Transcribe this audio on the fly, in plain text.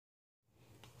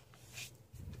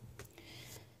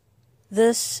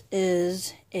This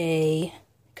is a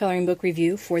coloring book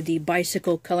review for the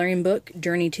Bicycle coloring book,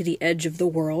 Journey to the Edge of the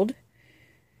World.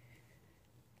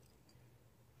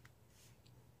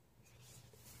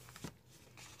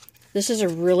 This is a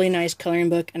really nice coloring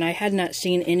book, and I had not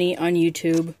seen any on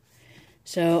YouTube,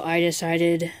 so I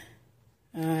decided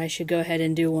I should go ahead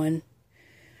and do one.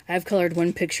 I've colored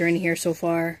one picture in here so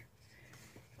far.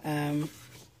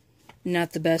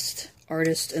 Not the best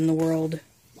artist in the world,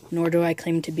 nor do I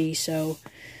claim to be, so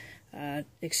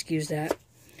excuse that.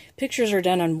 Pictures are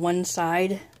done on one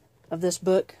side of this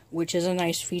book, which is a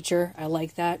nice feature. I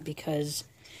like that because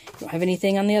you don't have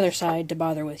anything on the other side to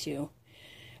bother with you.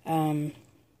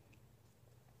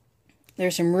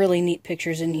 There's some really neat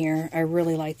pictures in here. I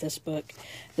really like this book.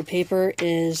 The paper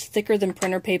is thicker than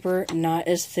printer paper, not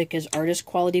as thick as artist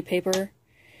quality paper,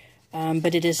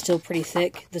 but it is still pretty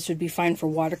thick. This would be fine for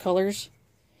watercolors.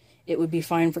 It would be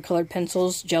fine for colored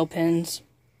pencils, gel pens.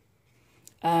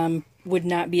 Would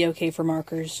not be okay for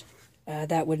markers.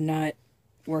 That would not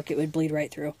work. It would bleed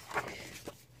right through.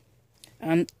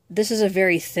 This is a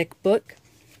very thick book.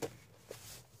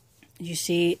 You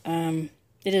see,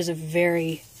 it is a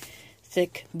very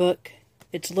thick book.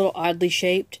 It's a little oddly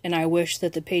shaped, and I wish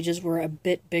that the pages were a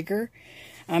bit bigger.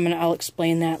 And I'll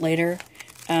explain that later.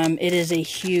 It is a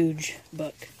huge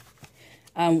book.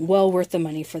 Well worth the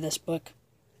money for this book.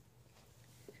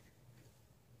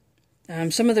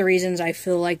 Some of the reasons I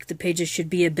feel like the pages should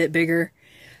be a bit bigger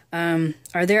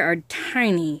there are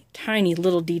tiny, tiny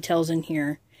little details in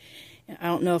here. I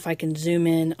don't know if I can zoom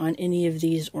in on any of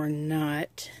these or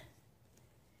not.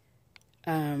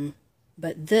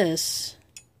 But this,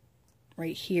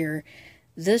 right here,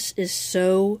 this is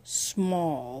so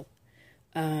small.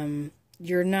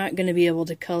 You're not going to be able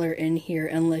to color in here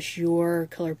unless your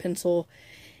color pencil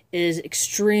is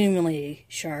extremely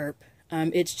sharp.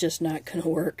 It's just not going to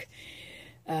work.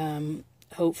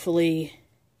 Hopefully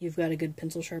you've got a good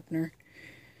pencil sharpener.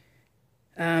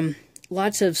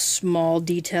 Lots of small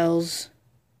details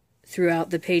throughout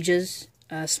the pages.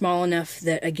 Small enough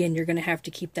that, again, you're going to have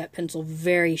to keep that pencil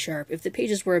very sharp. If the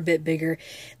pages were a bit bigger,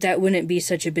 that wouldn't be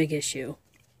such a big issue.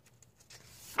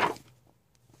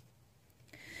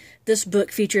 This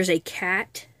book features a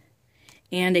cat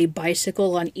and a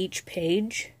bicycle on each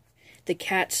page. The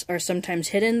cats are sometimes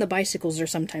hidden, the bicycles are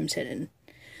sometimes hidden.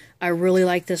 I really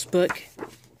like this book.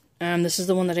 This is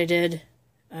the one that I did.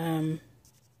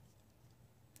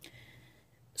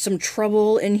 Some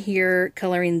trouble in here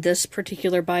coloring this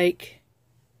particular bike.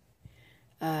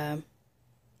 There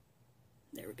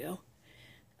we go.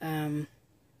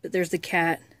 But there's the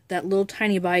cat. That little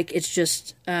tiny bike, it's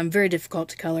just very difficult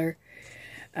to color.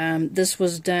 This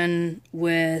was done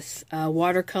with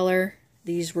watercolor.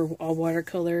 These were all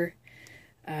watercolor.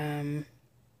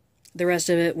 The rest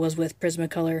of it was with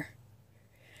Prismacolor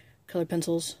color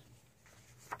pencils.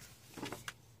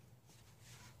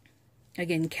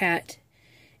 Again, cat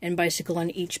and bicycle on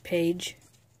each page.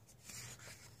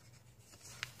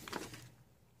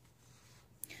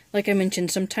 Like I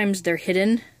mentioned, sometimes they're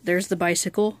hidden. There's the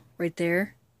bicycle right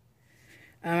there.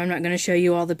 I'm not going to show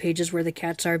you all the pages where the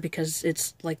cats are because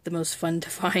it's like the most fun to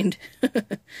find.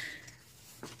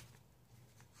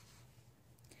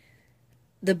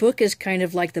 The book is kind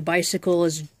of like the bicycle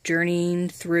is journeying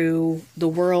through the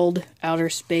world, outer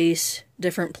space,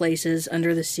 different places,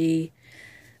 under the sea.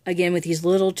 Again, with these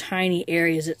little tiny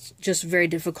areas, it's just very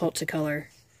difficult to color.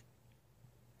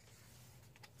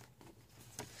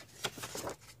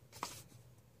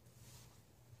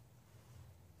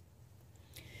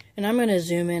 And I'm going to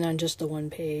zoom in on just the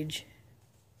one page,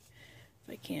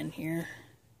 if I can here,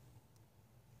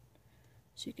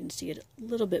 so you can see it a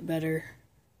little bit better,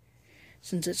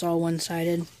 since it's all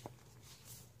one-sided.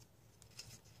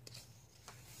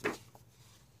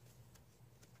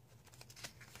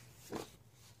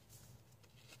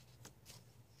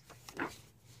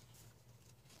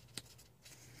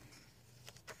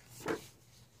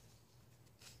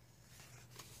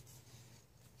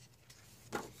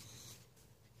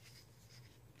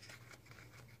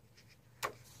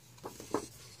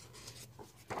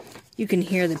 You can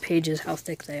hear the pages, how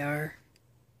thick they are.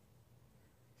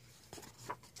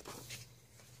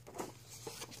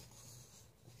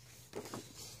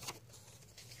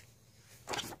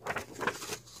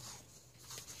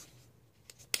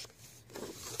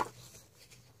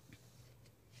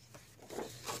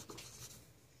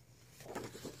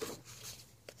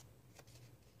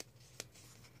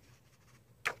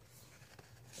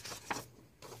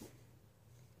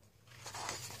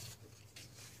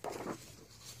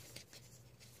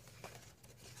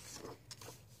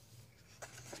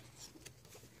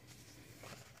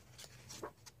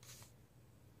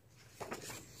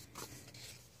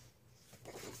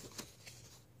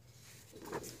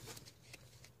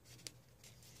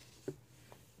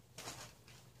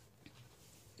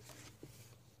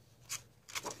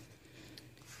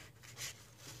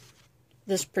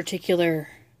 This particular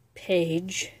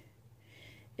page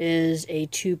is a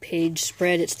 2-page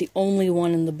spread. It's the only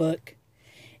one in the book,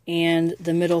 and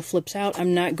the middle flips out.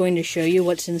 I'm not going to show you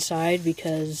what's inside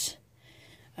because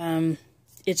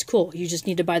it's cool. You just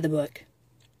need to buy the book.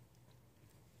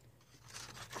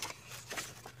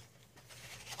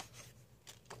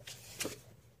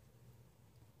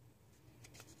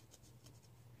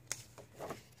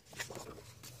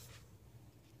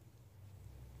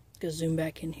 Go zoom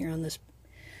back in here on this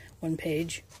one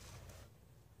page.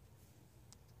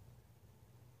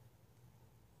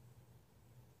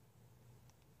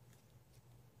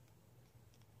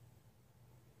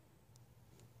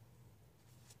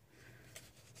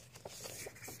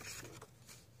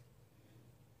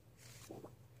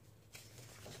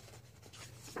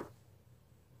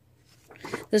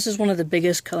 This is one of the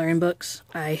biggest coloring books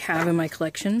I have in my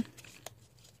collection.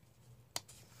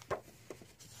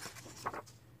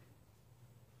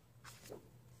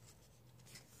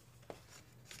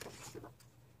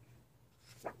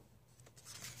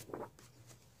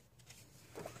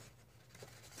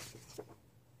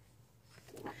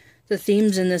 The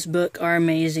themes in this book are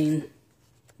amazing.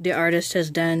 The artist has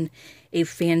done a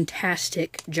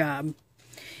fantastic job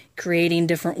creating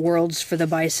different worlds for the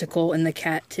bicycle and the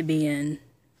cat to be in.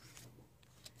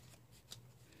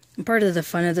 And part of the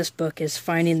fun of this book is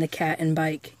finding the cat and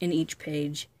bike in each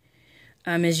page.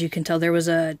 As you can tell, there was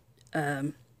a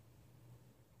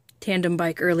tandem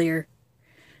bike earlier.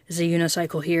 There's a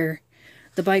unicycle here.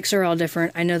 The bikes are all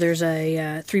different. I know there's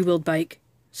a 3-wheeled bike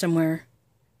somewhere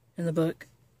in the book.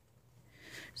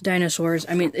 It's dinosaurs.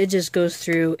 I mean, it just goes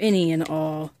through any and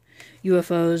all.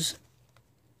 UFOs.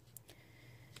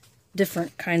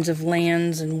 Different kinds of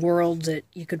lands and worlds that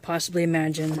you could possibly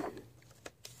imagine.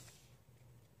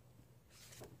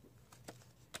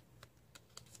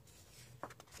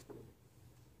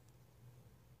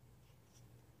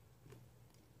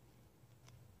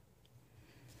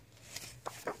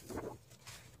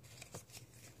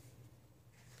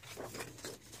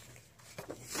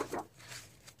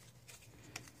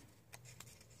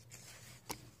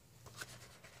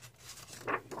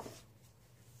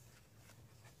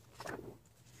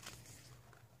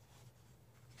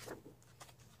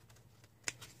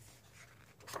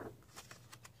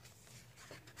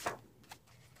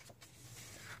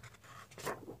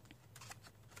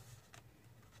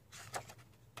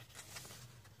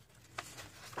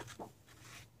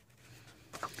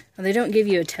 They don't give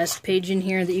you a test page in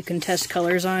here that you can test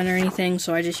colors on or anything,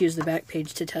 so I just use the back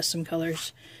page to test some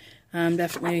colors. I'm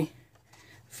definitely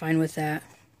fine with that.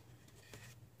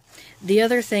 The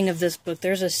other thing of this book,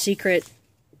 there's a secret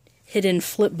hidden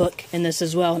flip book in this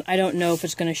as well, and I don't know if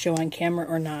it's going to show on camera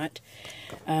or not.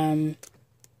 I'm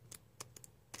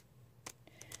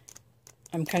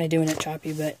kind of doing it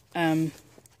choppy, but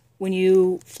when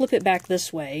you flip it back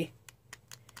this way,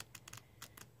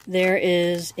 there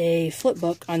is a flip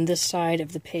book on this side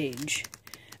of the page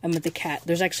with the cat.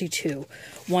 There's actually 2.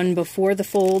 One before the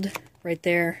fold, right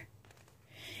there,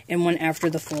 and one after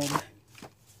the fold.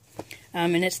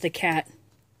 And it's the cat.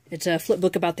 It's a flip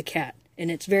book about the cat,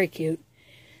 and it's very cute.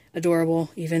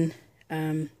 Adorable, even.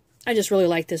 I just really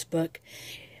like this book.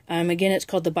 Again, it's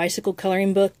called The Bicycle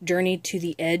Coloring Book, Journey to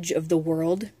the Edge of the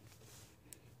World.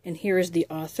 And here is the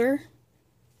author.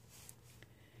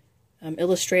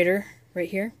 Illustrator. Right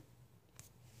here.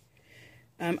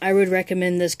 I would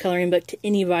recommend this coloring book to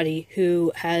anybody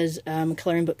who has a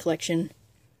coloring book collection.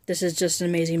 This is just an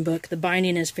amazing book. The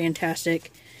binding is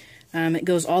fantastic. It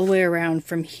goes all the way around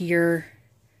from here,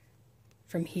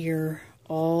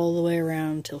 all the way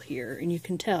around till here. And you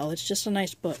can tell, it's just a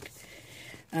nice book.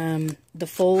 The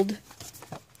fold,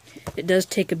 it does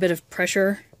take a bit of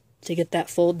pressure to get that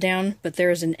fold down, but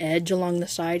there is an edge along the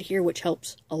side here, which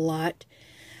helps a lot.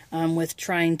 With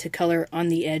trying to color on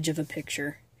the edge of a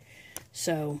picture.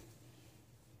 So,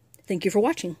 thank you for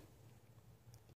watching.